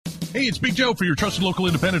Hey, it's Big Joe for your trusted local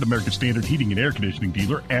independent American Standard heating and air conditioning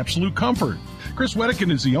dealer, Absolute Comfort. Chris Wedekin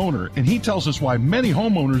is the owner, and he tells us why many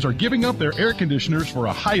homeowners are giving up their air conditioners for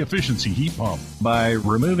a high-efficiency heat pump. By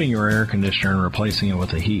removing your air conditioner and replacing it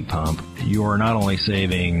with a heat pump, you are not only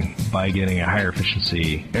saving by getting a higher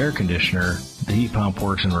efficiency air conditioner, the heat pump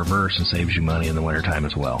works in reverse and saves you money in the wintertime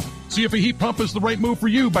as well. See if a heat pump is the right move for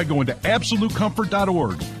you by going to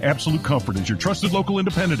AbsoluteComfort.org. Absolute Comfort is your trusted local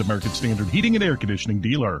independent American Standard heating and air conditioning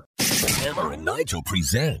dealer. Hammer and Nigel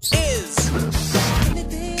presents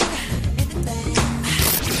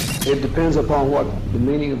It depends upon what the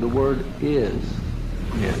meaning of the word is.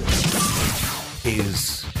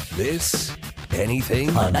 Is this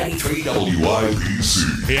anything? On 93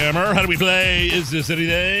 WIPC. Hammer, how do we play? Is this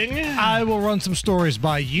anything? I will run some stories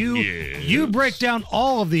by you. Yes. You break down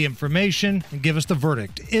all of the information and give us the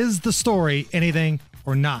verdict. Is the story anything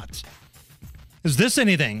or not? Is this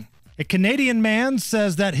anything? A Canadian man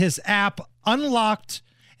says that his app unlocked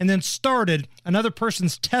and then started another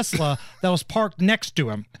person's Tesla that was parked next to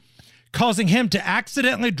him, causing him to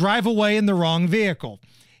accidentally drive away in the wrong vehicle.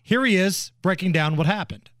 Here he is breaking down what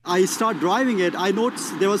happened. I start driving it. I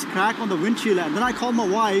noticed there was a crack on the windshield, and then I called my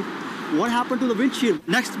wife. What happened to the windshield?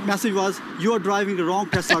 Next message was, you are driving the wrong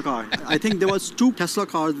Tesla car. I think there was 2 Tesla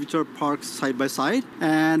cars which are parked side by side.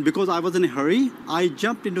 And because I was in a hurry, I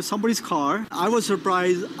jumped into somebody's car. I was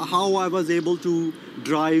surprised how I was able to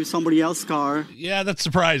drive somebody else's car. Yeah, that's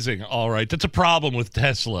surprising. All right. That's a problem with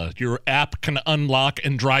Tesla. Your app can unlock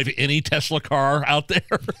and drive any Tesla car out there.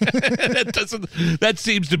 That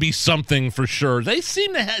seems to be something for sure. They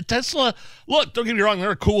seem to have Tesla. Look, don't get me wrong.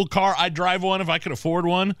 They're a cool car. I'd drive one if I could afford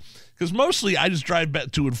one. Because mostly I just drive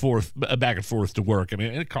back and forth to work. I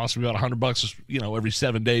mean, it costs me about $100, every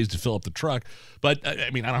 7 days to fill up the truck. But I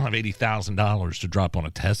mean, I don't have $80,000 to drop on a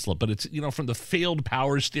Tesla. But it's from the failed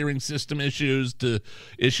power steering system issues to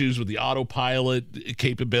issues with the autopilot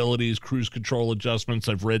capabilities, cruise control adjustments.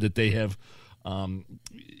 I've read that they have, the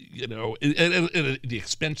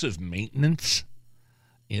expensive maintenance.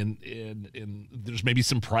 And there's maybe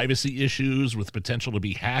some privacy issues with potential to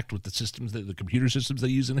be hacked with the systems, the computer systems they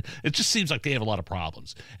use. And it just seems like they have a lot of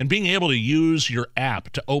problems. And being able to use your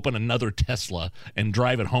app to open another Tesla and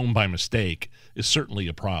drive it home by mistake is certainly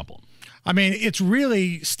a problem. I mean, it's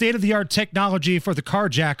really state-of-the-art technology for the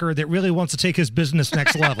carjacker that really wants to take his business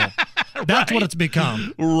next level. That's what it's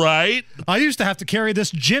become. Right. I used to have to carry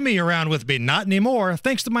this Jimmy around with me. Not anymore.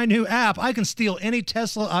 Thanks to my new app, I can steal any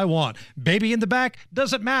Tesla I want. Baby in the back,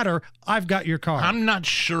 doesn't matter. I've got your car. I'm not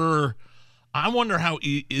sure. I wonder how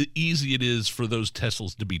easy it is for those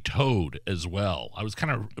Teslas to be towed as well. I was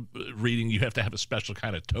kind of reading you have to have a special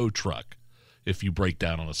kind of tow truck if you break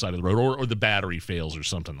down on the side of the road or the battery fails or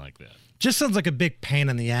something like that. Just sounds like a big pain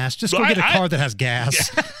in the ass. Just go get a car that has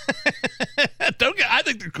gas. I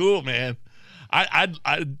think they're cool, man. I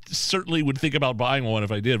certainly would think about buying one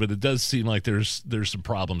if I did, but it does seem like there's some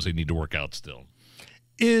problems they need to work out still.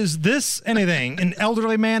 Is this anything? An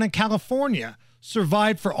elderly man in California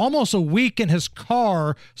survived for almost a week in his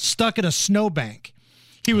car stuck in a snowbank.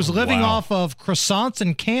 He was living off of croissants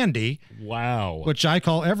and candy. Wow. Which I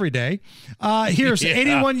call every day. Here's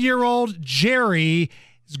 81-year-old Jerry.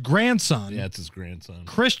 His grandson. Yeah, it's his grandson.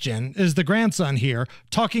 Christian is the grandson here,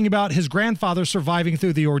 talking about his grandfather surviving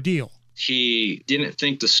through the ordeal. He didn't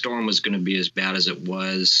think the storm was going to be as bad as it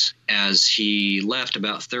was. As he left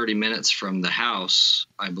about 30 minutes from the house,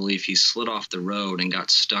 I believe he slid off the road and got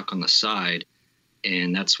stuck on the side.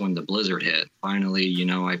 And that's when the blizzard hit. Finally,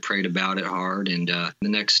 I prayed about it hard. And the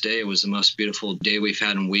next day, it was the most beautiful day we've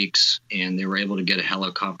had in weeks. And they were able to get a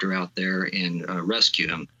helicopter out there and rescue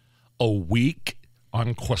him. A week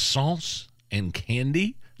on croissants and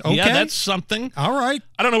candy? Okay. Yeah, that's something. All right.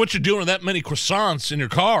 I don't know what you're doing with that many croissants in your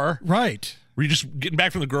car. Right. Were you just getting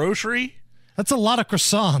back from the grocery? That's a lot of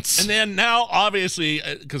croissants. And then now, obviously,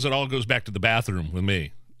 because it all goes back to the bathroom with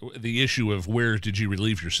me, the issue of where did you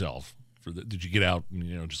relieve yourself? Did you get out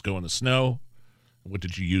and, just go in the snow? What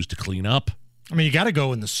did you use to clean up? I mean, you got to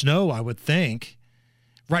go in the snow, I would think.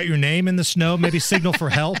 Write your name in the snow, maybe signal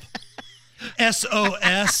for help.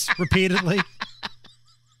 SOS repeatedly.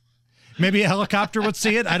 Maybe a helicopter would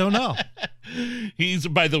see it. I don't know. He's,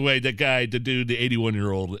 by the way, the guy, the dude, the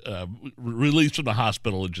 81-year-old, released from the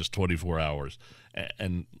hospital in just 24 hours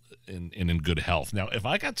and in good health. Now, if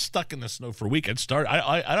I got stuck in the snow for a week, I don't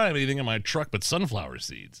have anything in my truck but sunflower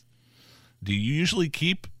seeds. Do you usually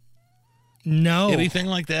keep anything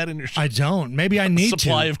like that in your I don't. Maybe I need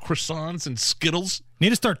supply of croissants and Skittles? Need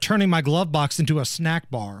to start turning my glove box into a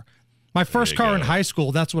snack bar. My first car in high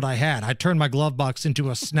school, that's what I had. I turned my glove box into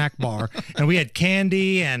a snack bar, and we had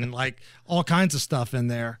candy and like all kinds of stuff in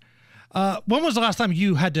there. When was the last time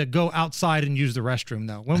you had to go outside and use the restroom,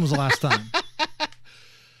 though? When was the last time?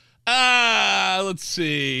 Let's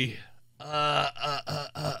see.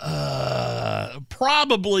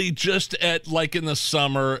 Probably just at like in the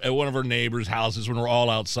summer at one of our neighbors' houses when we're all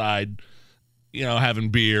outside, having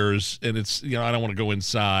beers, and it's, I don't want to go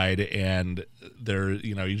inside, and there,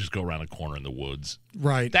 you just go around a corner in the woods.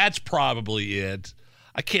 Right. That's probably it.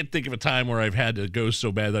 I can't think of a time where I've had to go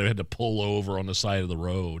so bad that I had to pull over on the side of the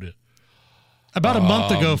road. About a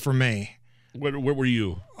month ago for me. Where were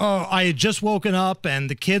you? Oh, I had just woken up and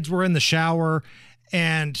the kids were in the shower,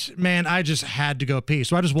 and man, I just had to go pee.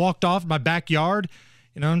 So I just walked off in my backyard,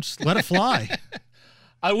 and just let it fly.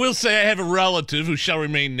 I will say I have a relative who shall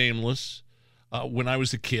remain nameless. When I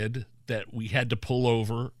was a kid, that we had to pull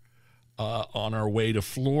over on our way to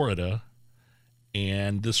Florida,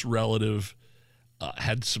 and this relative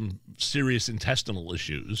had some serious intestinal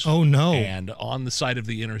issues. Oh, no. And on the side of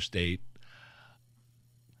the interstate,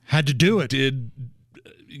 had to do it.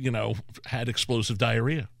 Had explosive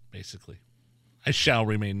diarrhea, basically. I shall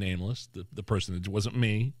remain nameless, the person that wasn't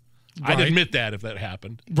me. Right. I'd admit that if that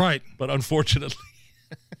happened. Right. But unfortunately,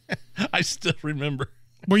 I still remember.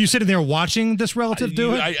 Were you sitting there watching this relative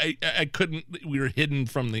do it? I couldn't. We were hidden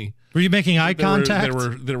from the. Were you making eye contact?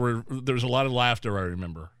 There was a lot of laughter. I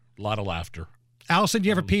remember a lot of laughter. Allison, do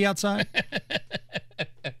you ever pee outside?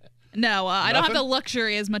 No, I don't have the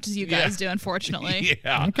luxury as much as you guys do, unfortunately.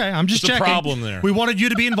 Yeah. Okay, I'm just checking. There's a problem there. We wanted you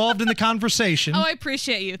to be involved in the conversation. Oh, I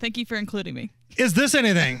appreciate you. Thank you for including me. Is this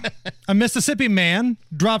anything? A Mississippi man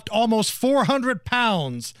dropped almost 400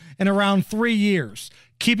 pounds in around 3 years,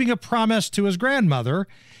 keeping a promise to his grandmother.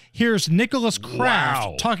 Here's Nicholas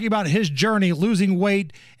Kraft talking about his journey losing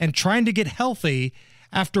weight and trying to get healthy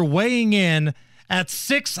after weighing in at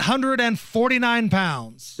 649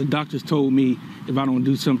 pounds. The doctors told me if I don't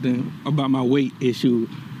do something about my weight issue,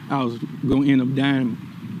 I was going to end up dying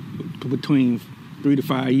between 3 to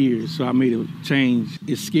 5 years. So I made a change.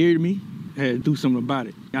 It scared me. I had to do something about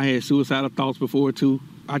it. I had suicidal thoughts before, too.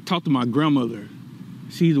 I talked to my grandmother.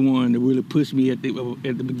 She's the one that really pushed me at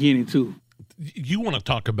the beginning, too. You want to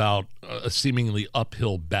talk about a seemingly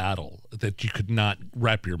uphill battle that you could not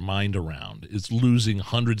wrap your mind around, is losing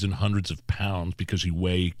hundreds and hundreds of pounds because you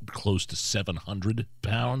weigh close to 700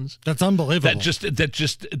 pounds. That's unbelievable. That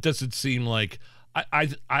just it doesn't seem like I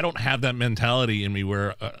don't have that mentality in me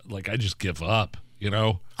where I just give up,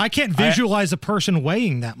 I can't visualize a person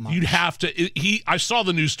weighing that much. You'd have to I saw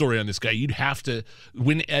the news story on this guy. You'd have to,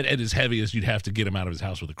 when at his heaviest, you'd have to get him out of his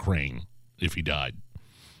house with a crane if he died.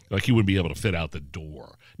 Like he wouldn't be able to fit out the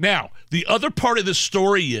door. Now, the other part of this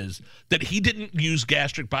story is that he didn't use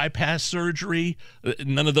gastric bypass surgery,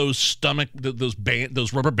 none of those stomach,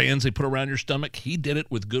 those rubber bands they put around your stomach. He did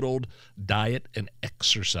it with good old diet and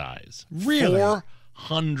exercise. Really?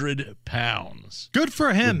 400 pounds. Good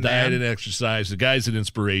for him, Diet man. and exercise. The guy's an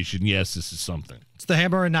inspiration. Yes, this is something. It's the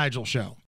Hammer and Nigel Show.